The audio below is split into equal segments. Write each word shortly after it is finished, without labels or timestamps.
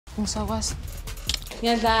It's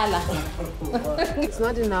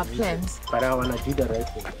not in our plans. But I want to do the right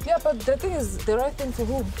thing. Yeah, but the thing is, the right thing for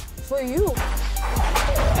whom? For you.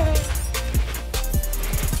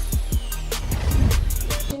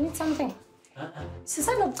 You need something?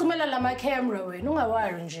 Sisanocumela my camera way. No, I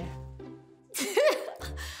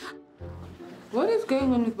What is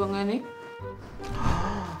going on with Bongani?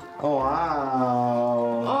 Oh,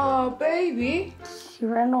 wow. Oh, baby. He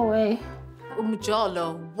ran away.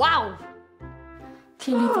 Umjolo. Wow.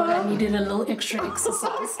 Clearly thought I needed a little extra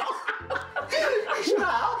exercise.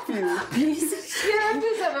 Please. Yeah, I'm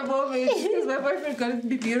just at a moment because my boyfriend got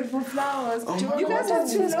me beautiful flowers. Oh, you guys have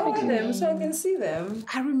to lower them so I can see them.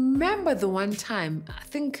 I remember the one time, I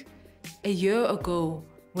think a year ago,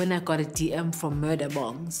 when I got a DM from Zinhle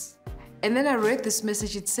Bongz. And then I read this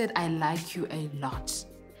message, it said, I like you a lot.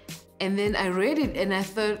 And then I read it and I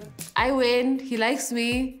thought, I win, he likes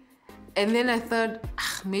me. And then I thought,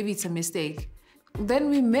 maybe it's a mistake. Then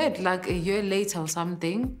we met like a year later or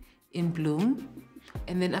something in Bloom.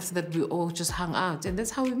 And then after that, we all just hung out. And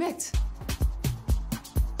that's how we met.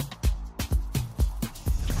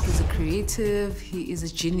 He's a creative. He is a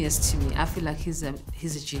genius to me. I feel like he's a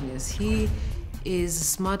genius. He is a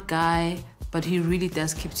smart guy, but he really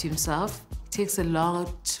does keep to himself. It takes a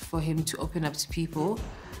lot for him to open up to people.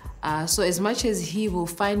 So as much as he will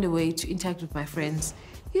find a way to interact with my friends,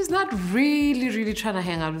 he's not really trying to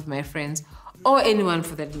hang out with my friends or anyone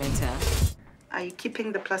for that matter. Are you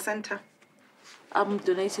keeping the placenta? I'm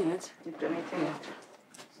donating it. You're donating it.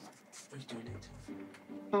 What do you donate?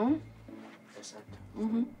 Hmm? Placenta.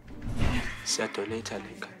 Mm-hmm. So donate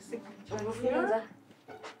like.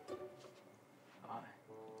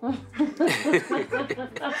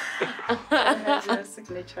 There's a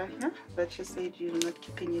signature here that you said you're not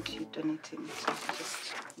keeping it, you're donating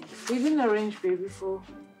it. We didn't arrange baby for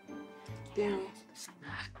dinner.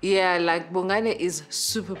 Yeah, like Bongani is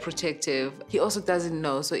super protective. He also doesn't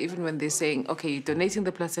know. So even when they're saying, okay, you're donating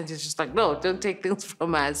the placenta, it's just like, no, don't take things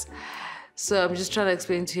from us. So I'm just trying to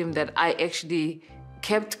explain to him that I actually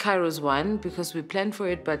kept Cairo's one because we planned for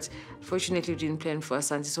it, but fortunately we didn't plan for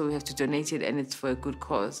Asante, so we have to donate it and it's for a good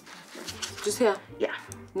cause. Just here? Yeah.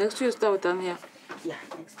 Next to your stuff down here? Yeah,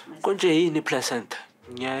 next to my Konje yini placenta?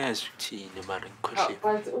 Ngiyayazi ukuthi yini mara ngikhohle.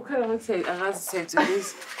 But okay, I'm going to say, I have to say to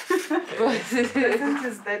this. Placenta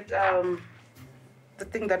is that, the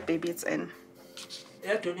thing that baby is in.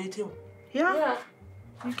 Yeah, donate him. Yeah.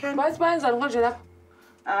 You can. But it's fine, I'm going to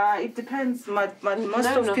it depends. Most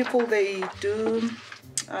of people, they do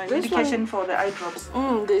medication for the eye drops.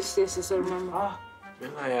 Yes, I remember.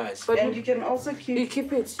 But and you can also keep... You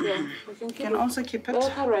keep it, yeah. You can also keep it. Well,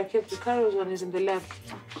 Caro, I kept it. Caro's one is in the lab.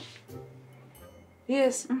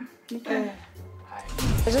 Yes. Okay.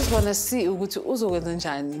 I just want to see ukuthi uzokwenza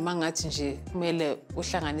njani mangathi nje kumele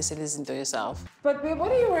uhlanganise lezi zinto yourself. But babe,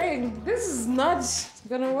 what are you wearing? This is not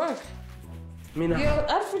gonna work. Mina. Your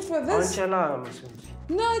outfit for this?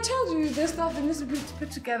 No, I told you there's stuff that needs to be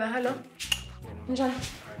put together. Hello? Njani?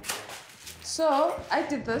 So, I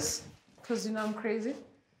did this because you know I'm crazy.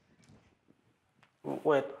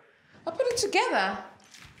 What? I put it together.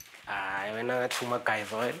 When I got to my guy,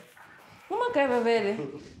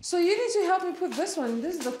 so you need to help me put this one.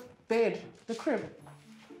 This is the bed, the crib.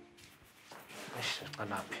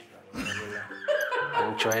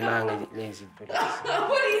 I'm trying lazy.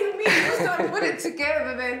 What do you mean? You start put it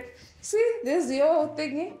together then. See, there's your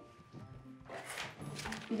thingy.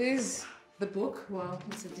 There's the book. Wow,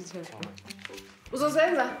 it's a detailed book.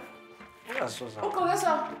 Uzozenza?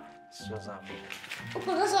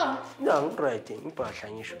 No, I'm writing.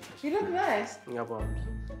 You look nice.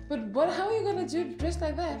 But how are you gonna do dressed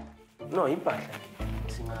like that? No, I'm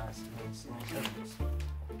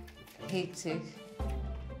hectic.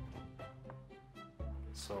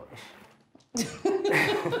 So.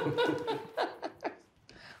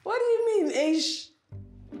 What do you mean, Ish?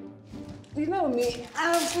 You know me.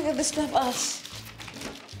 I don't figure this stuff out.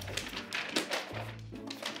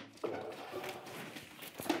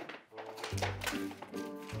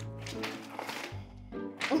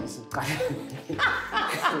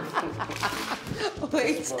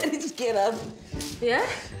 Wait, I need to get up. Yeah?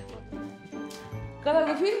 Got up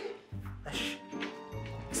with me?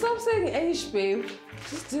 Stop saying Aish, babe.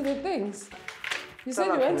 Just do the things. You said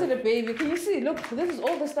you wanted a baby. Can you see? Look, this is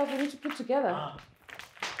all the stuff we need to put together.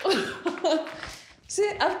 See,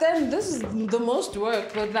 I've done, this is the most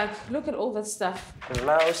work, but like, look at all that stuff.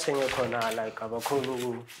 Now I was saying, like,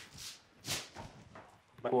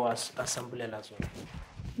 was assemble as well.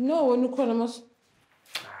 No, when you call them us.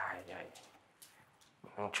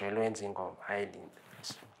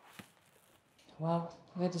 Wow,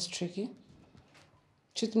 that is tricky.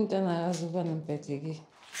 Shoot mntana azuba nempeteki.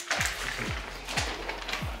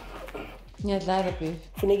 Ngiyadlala babe.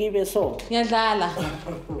 Funeka ibe so. Ngiyadlala.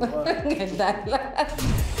 Ngiyadlala.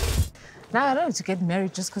 Now I don't have to get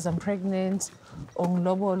married just because I'm pregnant. No.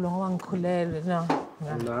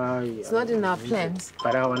 It's not in our plans.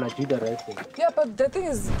 But I want to do the right thing. Yeah, but the thing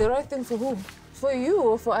is, the right thing for who? For you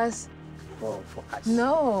or for us? For us.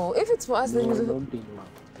 No, if it's for us, then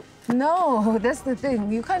no, that's the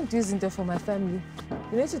thing. You can't do Zinhle for my family.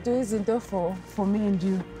 You need to do Zinhle for me and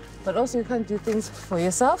you. But also you can't do things for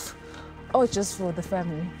yourself or just for the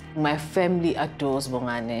family. My family adores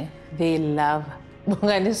Bongane. They love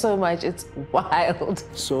Bongane so much, it's wild.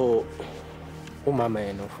 So, umama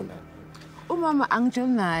yena ufuna. Umama angijol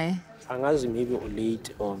naye. Angazi maybe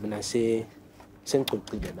late or mina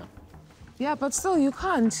sengixoxile na. Yeah, but still you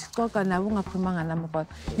can't. You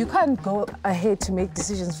can't go ahead to make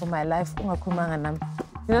decisions for my life. You know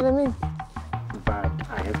what I mean? But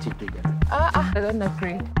I have to do that. I don't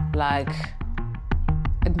agree. Like,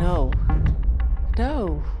 no.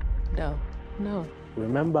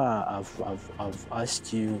 Remember, I've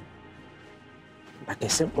asked you like a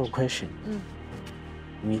simple question.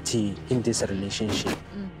 Miti, in this relationship,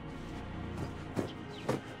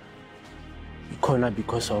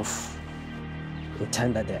 because of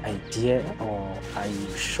the idea, or are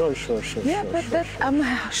you sure? Yeah, I'm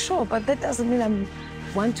sure, but that doesn't mean I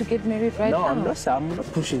want to get married right now. No, I'm not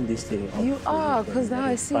pushing this thing. You are, because now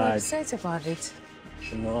I see you're upset about it.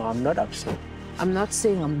 No, I'm not upset. I'm not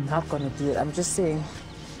saying I'm not going to do it. I'm just saying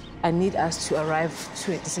I need us to arrive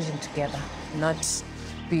to a decision together, not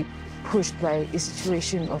be pushed by a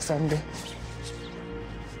situation or family.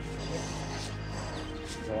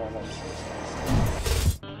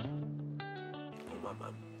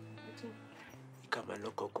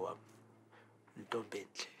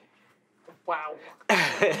 Wow.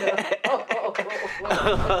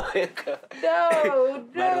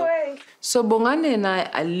 No way. So Bongane and I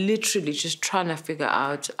are literally just trying to figure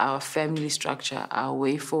out our family structure, our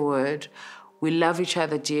way forward. We love each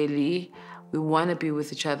other dearly. We want to be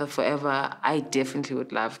with each other forever. I definitely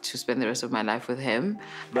would love to spend the rest of my life with him.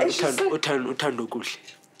 Uthando kuhle.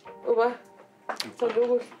 Uba?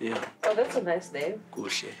 Yeah. Oh, that's a nice name.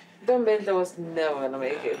 Kuhle. Zinhle was never going to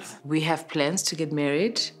make it. We have plans to get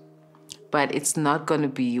married, but it's not going to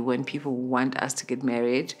be when people want us to get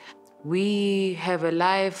married. We have a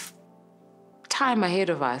lifetime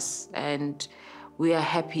ahead of us, and we are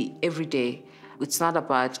happy every day. It's not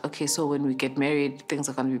about, okay, so when we get married, things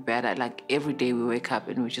are going to be better. Like, every day we wake up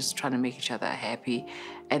and we're just trying to make each other happy,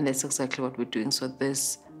 and that's exactly what we're doing. So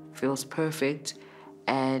this feels perfect,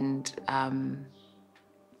 and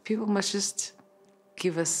people must just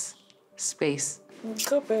give us space.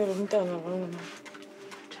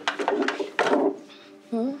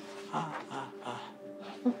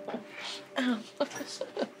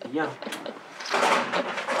 Yeah.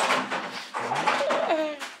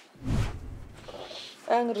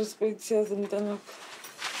 I respect you,